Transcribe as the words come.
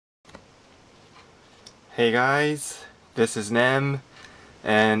Hey guys, this is Nem,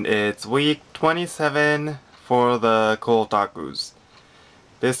 and it's week 27 for the Cool Otakus.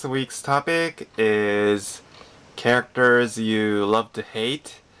 This week's topic is characters you love to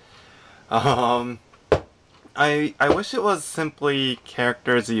hate. I wish it was simply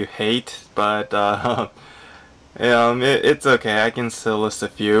characters you hate, but it's okay. I can still list a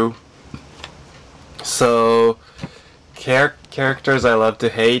few. So, characters I love to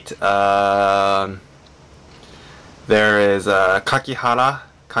hate. There is Kakihara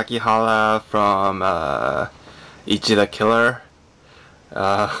from Ichi the Killer.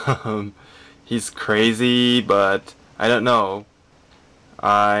 He's crazy, but I don't know.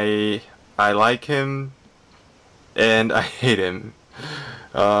 I like him, and I hate him.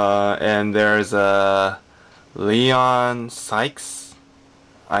 And there's Leon Sykes.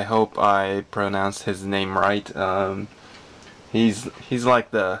 I hope I pronounced his name right. He's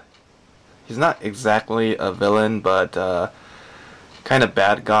like he's not exactly a villain, but kind of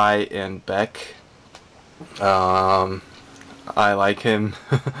bad guy in Beck. I like him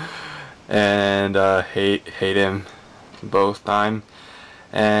and hate him both time.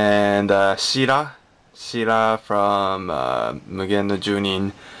 And Shira from Mugen no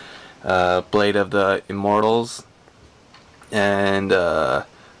Junin, Blade of the Immortals, and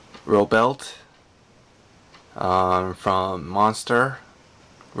Robelt from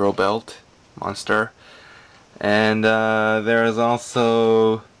Robelt Monster, and there is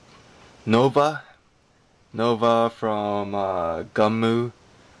also Nova from Gummu,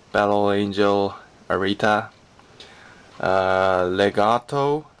 Battle Angel Arita,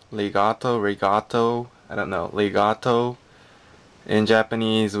 Legato, I don't know, Legato. In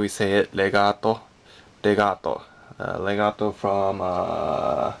Japanese we say it Legato from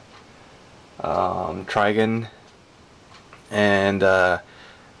Trigun, and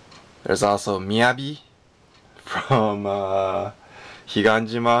there's also Miyabi from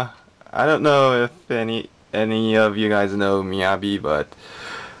Higanjima. I don't know if any of you guys know Miyabi, but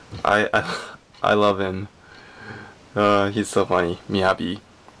I love him. He's so funny, Miyabi.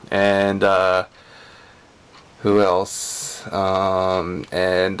 And who else?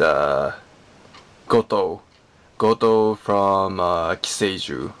 And Goto from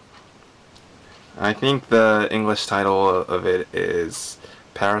Kiseiju. I think the English title of it is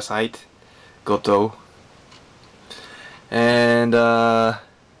Parasite, Goto. And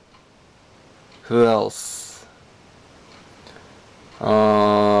who else?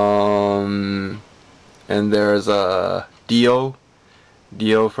 And there's Dio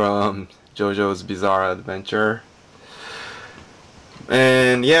from JoJo's Bizarre Adventure.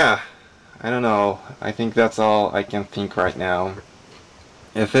 And yeah, I don't know. I think that's all I can think right now.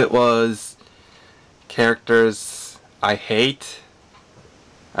 If it was characters I hate,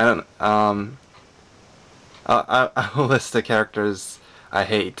 I'll list the characters I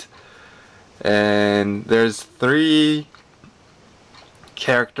hate. And there's 3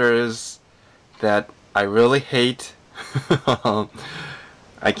 characters that I really hate.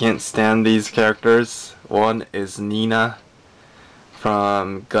 I can't stand these characters. One is Nina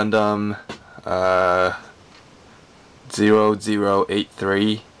from Gundam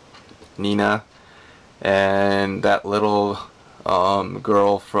 0083, Nina, and that little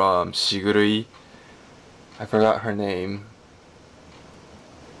girl from Shigurui. I forgot her name,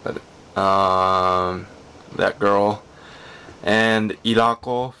 but that girl, and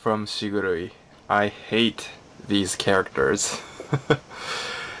Irako from Shigurui. I hate these characters.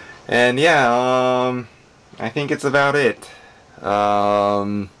 And yeah, I think it's about it.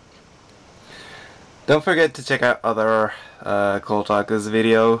 Don't forget to check out other Cool Otaku's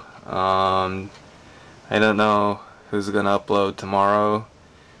video. I don't know who's gonna upload tomorrow.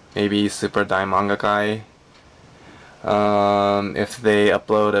 Maybe Super Dai Manga Kai. If they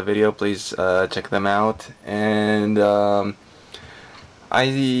upload a video, please check them out. And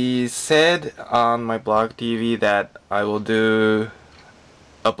I said on my blog TV that I will do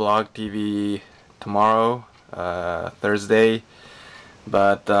a blog TV tomorrow, Thursday,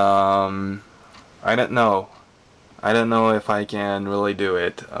 but I don't know. I don't know if I can really do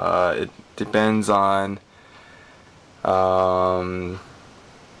it. It depends on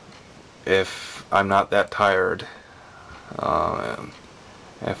if I'm not that tired.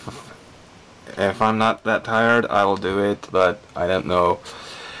 If I'm not that tired, I will do it, but I don't know.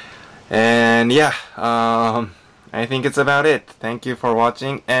 And yeah, I think it's about it. Thank you for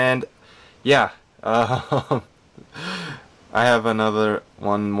watching, and yeah, I have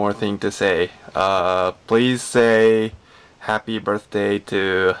one more thing to say. Please say happy birthday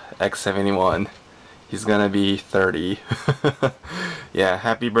to X71. He's gonna be 30. Yeah,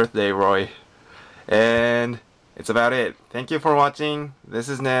 happy birthday, Roy. And it's about it. Thank you for watching. This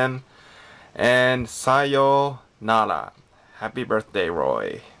is Nem. And sayonara. Happy birthday,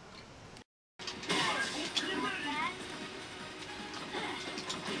 Roy.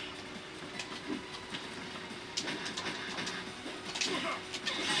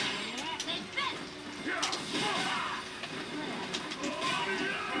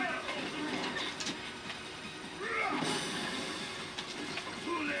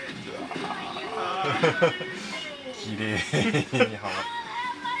 Kireiにはまった。